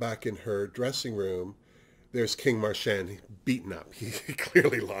ends up back in her dressing room, there's King Marchand beaten up. He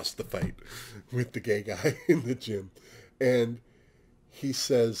clearly lost the fight with the gay guy in the gym. And he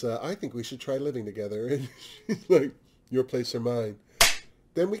says, I think we should try living together. And she's like, your place or mine.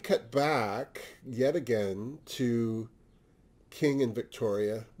 Then we cut back yet again to King and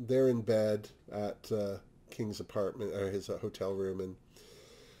Victoria. They're in bed at King's apartment, or his hotel room, and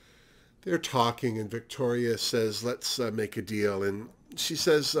they're talking, and Victoria says, let's make a deal. And she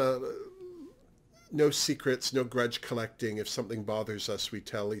says, no secrets, no grudge collecting. If something bothers us, we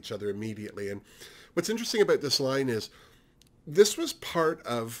tell each other immediately. And what's interesting about this line is this was part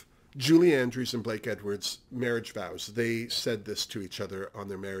of Julie Andrews and Blake Edwards' marriage vows. They said this to each other on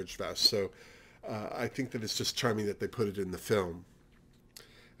their marriage vows. So I think that it's just charming that they put it in the film.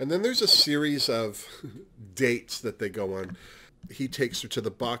 And then there's a series of dates that they go on. He takes her to the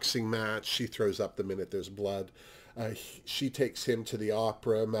boxing match. She throws up the minute there's blood. She takes him to the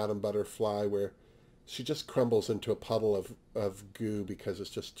opera, Madame Butterfly, where she just crumbles into a puddle of goo because it's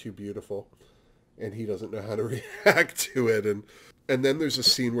just too beautiful. And he doesn't know how to react to it. And then there's a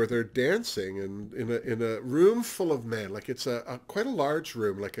scene where they're dancing and in a room full of men. Like it's quite a large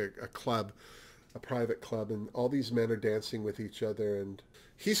room, like a club, a private club. And all these men are dancing with each other. And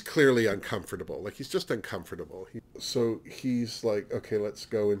he's clearly uncomfortable. Like he's just uncomfortable. So he's like, okay, let's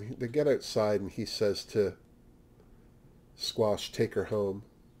go. And they get outside and he says to Squash, take her home.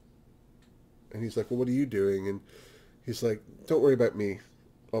 And he's like, well, what are you doing? And he's like, don't worry about me.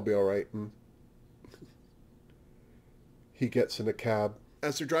 I'll be all right. And he gets in a cab.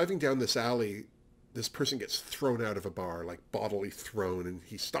 As they're driving down this alley, this person gets thrown out of a bar, like bodily thrown. And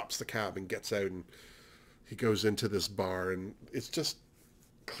he stops the cab and gets out and he goes into this bar. And it's just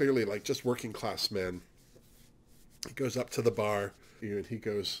clearly like just working class men. He goes up to the bar and he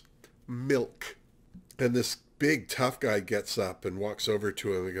goes, milk. And this big tough guy gets up and walks over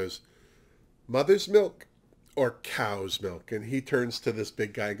to him and goes, mother's milk or cow's milk? And he turns to this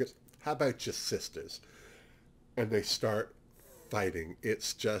big guy and goes, how about your sisters? And they start fighting.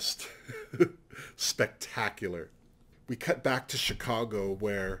 It's just spectacular. We cut back to Chicago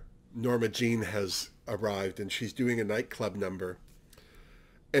where Norma Jean has arrived and she's doing a nightclub number.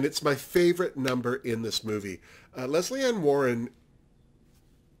 And it's my favorite number in this movie. Leslie Ann Warren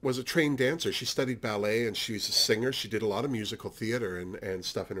was a trained dancer. She studied ballet and she's a singer. She did a lot of musical theater and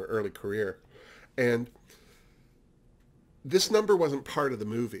stuff in her early career. And this number wasn't part of the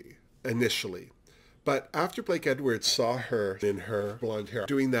movie initially. But after Blake Edwards saw her in her blonde hair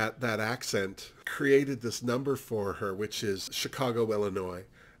doing that accent, created this number for her, which is Chicago, Illinois.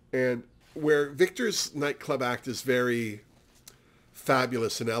 And where Victor's nightclub act is very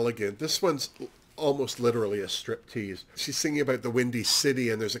fabulous and elegant, this one's almost literally a striptease. She's singing about the Windy City,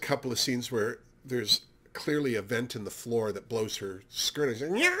 and there's a couple of scenes where there's clearly a vent in the floor that blows her skirt. And she's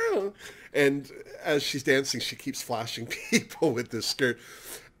like, no! And as she's dancing, she keeps flashing people with this skirt.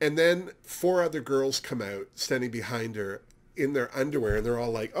 And then 4 other girls come out standing behind her in their underwear, and they're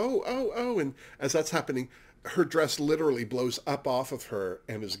all like, oh, oh, oh. And as that's happening, her dress literally blows up off of her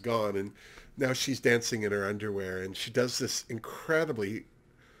and is gone. And now she's dancing in her underwear, and she does this incredibly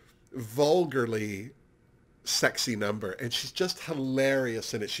vulgarly sexy number. And she's just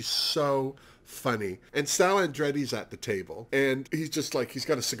hilarious in it. She's so funny. And Sal Andretti's at the table, and he's just like, he's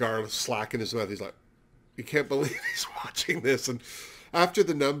got a cigar slack in his mouth. He's like, you can't believe he's watching this. And after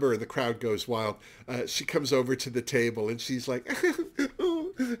the number, the crowd goes wild. She comes over to the table and she's like,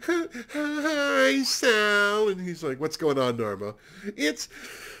 oh, hi, Sal. And he's like, what's going on, Norma? It's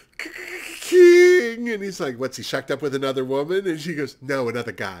King. And he's like, what's he, shacked up with another woman? And she goes, no,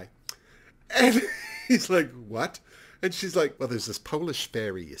 another guy. And he's like, what? And she's like, well, there's this Polish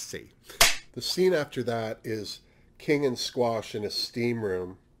fairy, you see. The scene after that is King and Squash in a steam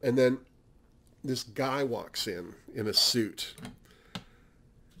room. And then this guy walks in a suit.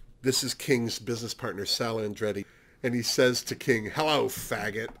 This is King's business partner, Sal Andretti. And he says to King, hello,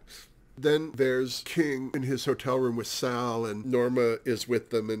 faggot. Then there's King in his hotel room with Sal, and Norma is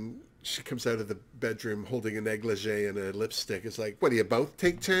with them, and she comes out of the bedroom holding a negligee and a lipstick. It's like, what, do you both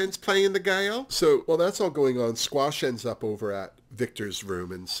take turns playing the guy out? So while that's all going on, Squash ends up over at Victor's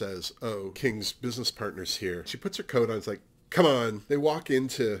room and says, oh, King's business partner's here. She puts her coat on. It's like, come on. They walk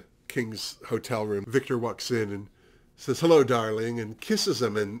into King's hotel room. Victor walks in and says, hello, darling, and kisses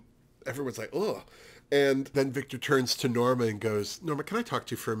him. And everyone's like, ugh. And then Victor turns to Norma and goes, Norma, can I talk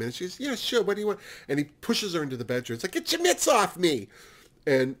to you for a minute? She goes, yeah, sure. What do you want? And he pushes her into the bedroom. It's like, get your mitts off me.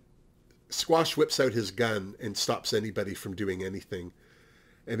 And Squash whips out his gun and stops anybody from doing anything.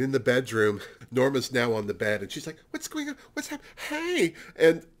 And in the bedroom, Norma's now on the bed, and she's like, what's going on? What's happening? Hey!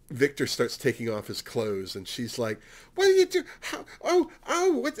 And Victor starts taking off his clothes, and she's like, what do you do? How?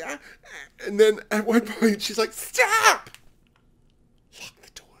 Oh, what's that? And then at one point, she's like, stop! Lock the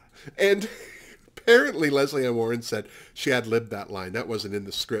door. And apparently Leslie Ann Warren said she ad-libbed that line. That wasn't in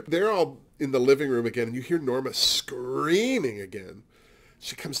the script. They're all in the living room again, and you hear Norma screaming again.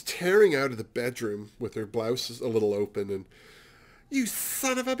 She comes tearing out of the bedroom with her blouse a little open, and you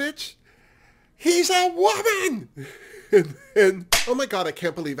son of a bitch, he's a woman! and oh my God, I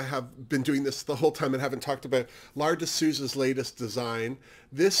can't believe I have been doing this the whole time and haven't talked about Lara DeSouza's latest design.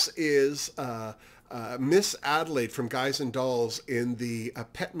 This is Miss Adelaide from Guys and Dolls in the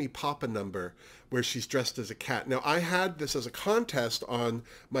Pet Me Papa number where she's dressed as a cat. Now, I had this as a contest on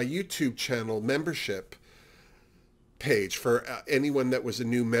my YouTube channel membership page for anyone that was a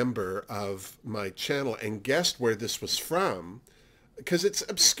new member of my channel and guessed where this was from. Because it's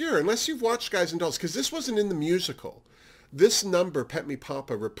obscure, unless you've watched Guys and Dolls, because this wasn't in the musical. This number, Pet Me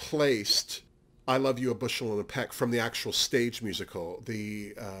Papa, replaced I Love You a Bushel and a Peck from the actual stage musical.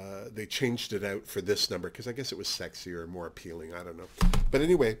 They changed it out for this number, because I guess it was sexier and more appealing, I don't know. But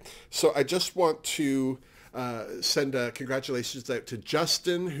anyway, so I just want to send congratulations out to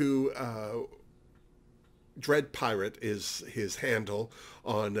Justin, who... Dread Pirate is his handle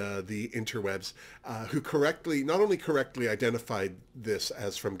on the interwebs, who not only correctly identified this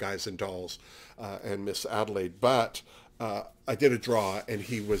as from Guys and Dolls and Miss Adelaide, but I did a draw and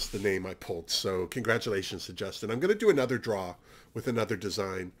he was the name I pulled. So congratulations to Justin. I'm going to do another draw with another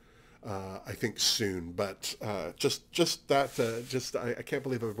design, I think soon. But I can't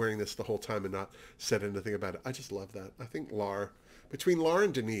believe I'm wearing this the whole time and not said anything about it. I just love that. I think between Lara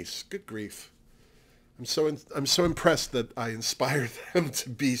and Denise, good grief. I'm so impressed that I inspired them to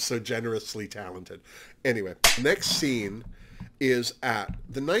be so generously talented. Anyway, next scene is at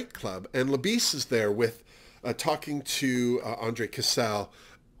the nightclub, and Labisse is there with talking to Andre Cassel,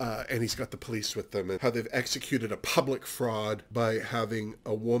 and he's got the police with them, and how they've executed a public fraud by having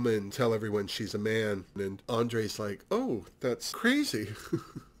a woman tell everyone she's a man. And Andre's like, oh, that's crazy.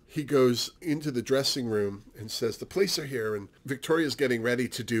 He goes into the dressing room and says, the police are here, and Victoria's getting ready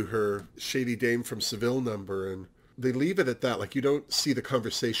to do her Shady Dame from Seville number, and they leave it at that. Like, you don't see the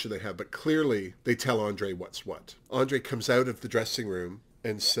conversation they have, but clearly they tell Andre what's what. Andre comes out of the dressing room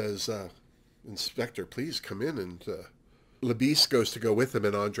and says, Inspector, please come in, and Labisse goes to go with him,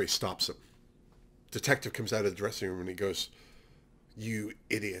 and Andre stops him. Detective comes out of the dressing room, and he goes, you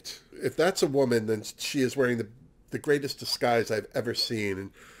idiot. If that's a woman, then she is wearing the greatest disguise I've ever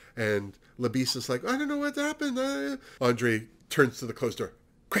seen, and Labisse is like, I don't know what happened. Andre turns to the closed door,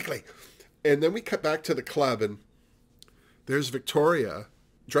 quickly. And then we cut back to the club, and there's Victoria,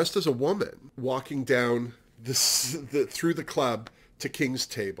 dressed as a woman, walking down through the club to King's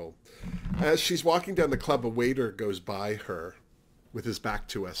table. As she's walking down the club, a waiter goes by her with his back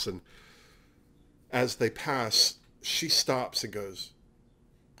to us, and as they pass, she stops and goes,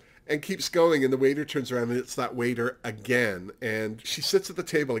 and keeps going, and the waiter turns around, and it's that waiter again, and she sits at the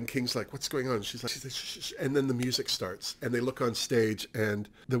table, and King's like, what's going on? She's like, shh, shh, shh. And then the music starts, and they look on stage, and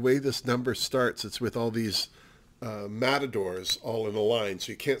the way this number starts, it's with all these matadors all in a line,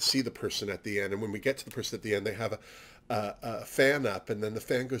 so you can't see the person at the end, and when we get to the person at the end, they have a fan up, and then the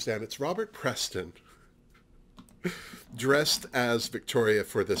fan goes down. It's Robert Preston, dressed as Victoria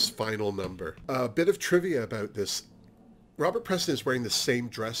for this final number. A bit of trivia about this. Robert Preston is wearing the same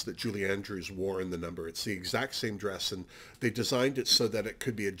dress that Julie Andrews wore in the number. It's the exact same dress, and they designed it so that it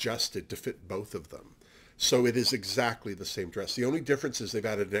could be adjusted to fit both of them. So it is exactly the same dress. The only difference is they've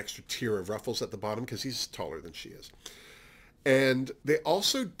added an extra tier of ruffles at the bottom because he's taller than she is. And they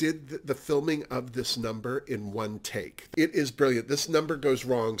also did the filming of this number in one take. It is brilliant. This number goes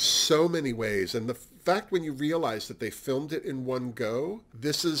wrong so many ways, and the fact when you realize that they filmed it in one go,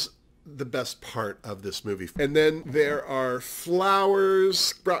 this is the best part of this movie. And then there are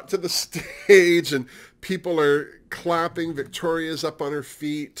flowers brought to the stage, and people are clapping. Victoria's up on her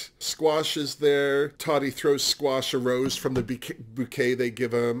feet. Squash is there. Toddy throws Squash a rose from the bouquet they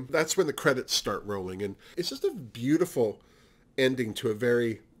give him. That's when the credits start rolling, and it's just a beautiful ending to a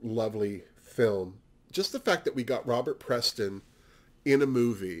very lovely film. Just the fact that we got Robert Preston in a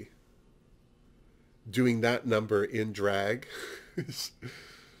movie doing that number in drag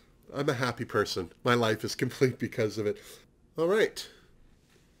I'm a happy person. My life is complete because of it. All right.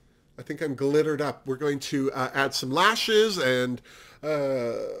 I think I'm glittered up. We're going to add some lashes and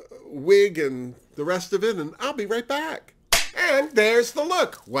wig and the rest of it, and I'll be right back. And there's the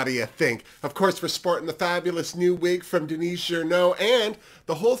look. What do you think? Of course, we're sporting the fabulous new wig from Denise Journeau, and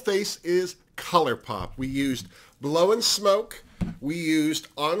the whole face is ColourPop. We used Blow and Smoke. We used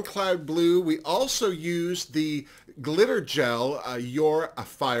On Cloud Blue. We also used the glitter gel, You're a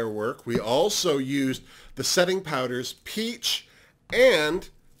Firework. We also used the setting powders, Peach and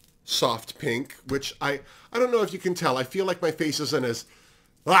Soft Pink, which I don't know if you can tell. I feel like my face isn't as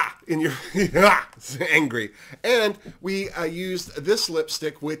angry. And we used this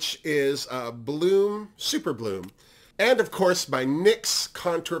lipstick, which is Bloom, Super Bloom. And of course my NYX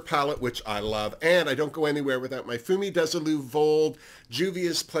contour palette, which I love. And I don't go anywhere without my Fumi desalu-vold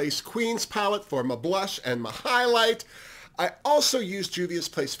Juvia's Place Queen's palette for my blush and my highlight. I also used Juvia's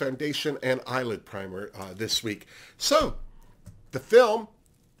Place foundation and eyelid primer this week. So the film,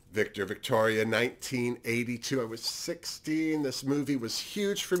 Victor Victoria, 1982. I was 16. This movie was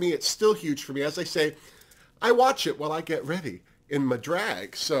huge for me. It's still huge for me. As I say, I watch it while I get ready in my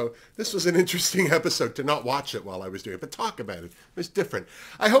drag. So this was an interesting episode to not watch it while I was doing it, but talk about it. It was different.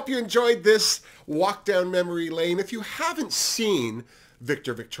 I hope you enjoyed this walk down memory lane. If you haven't seen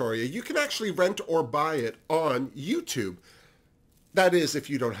Victor Victoria, you can actually rent or buy it on YouTube. That is, if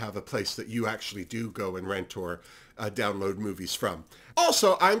you don't have a place that you actually do go and rent or download movies from.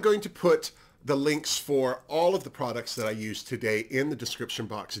 Also, I'm going to put the links for all of the products that I used today in the description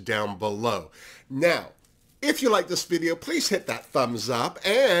box down below. Now, if you like this video, please hit that thumbs up.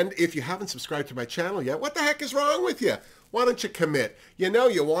 And if you haven't subscribed to my channel yet, what the heck is wrong with you? Why don't you commit? You know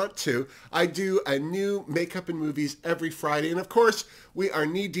you want to. I do a new makeup and movies every Friday. And of course, we are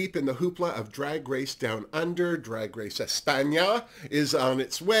knee-deep in the hoopla of Drag Race Down Under. Drag Race España is on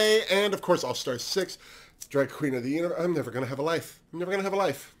its way. And of course, All Star 6, Drag Queen of the Universe. I'm never going to have a life. I'm never going to have a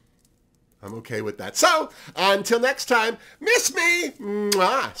life. I'm okay with that. So, until next time, miss me.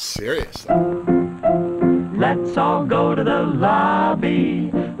 Mwah. Seriously. Let's all go to the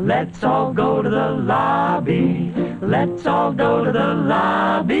lobby. Let's all go to the lobby. Let's all go to the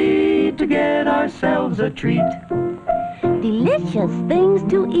lobby to get ourselves a treat. Delicious things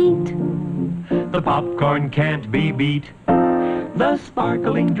to eat. The popcorn can't be beat. The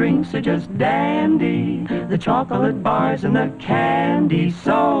sparkling drinks are just dandy. The chocolate bars and the candy.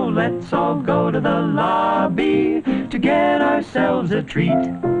 So let's all go to the lobby to get ourselves a treat.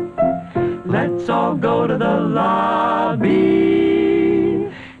 Let's all go to the lobby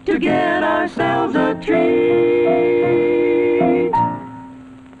to get ourselves a treat.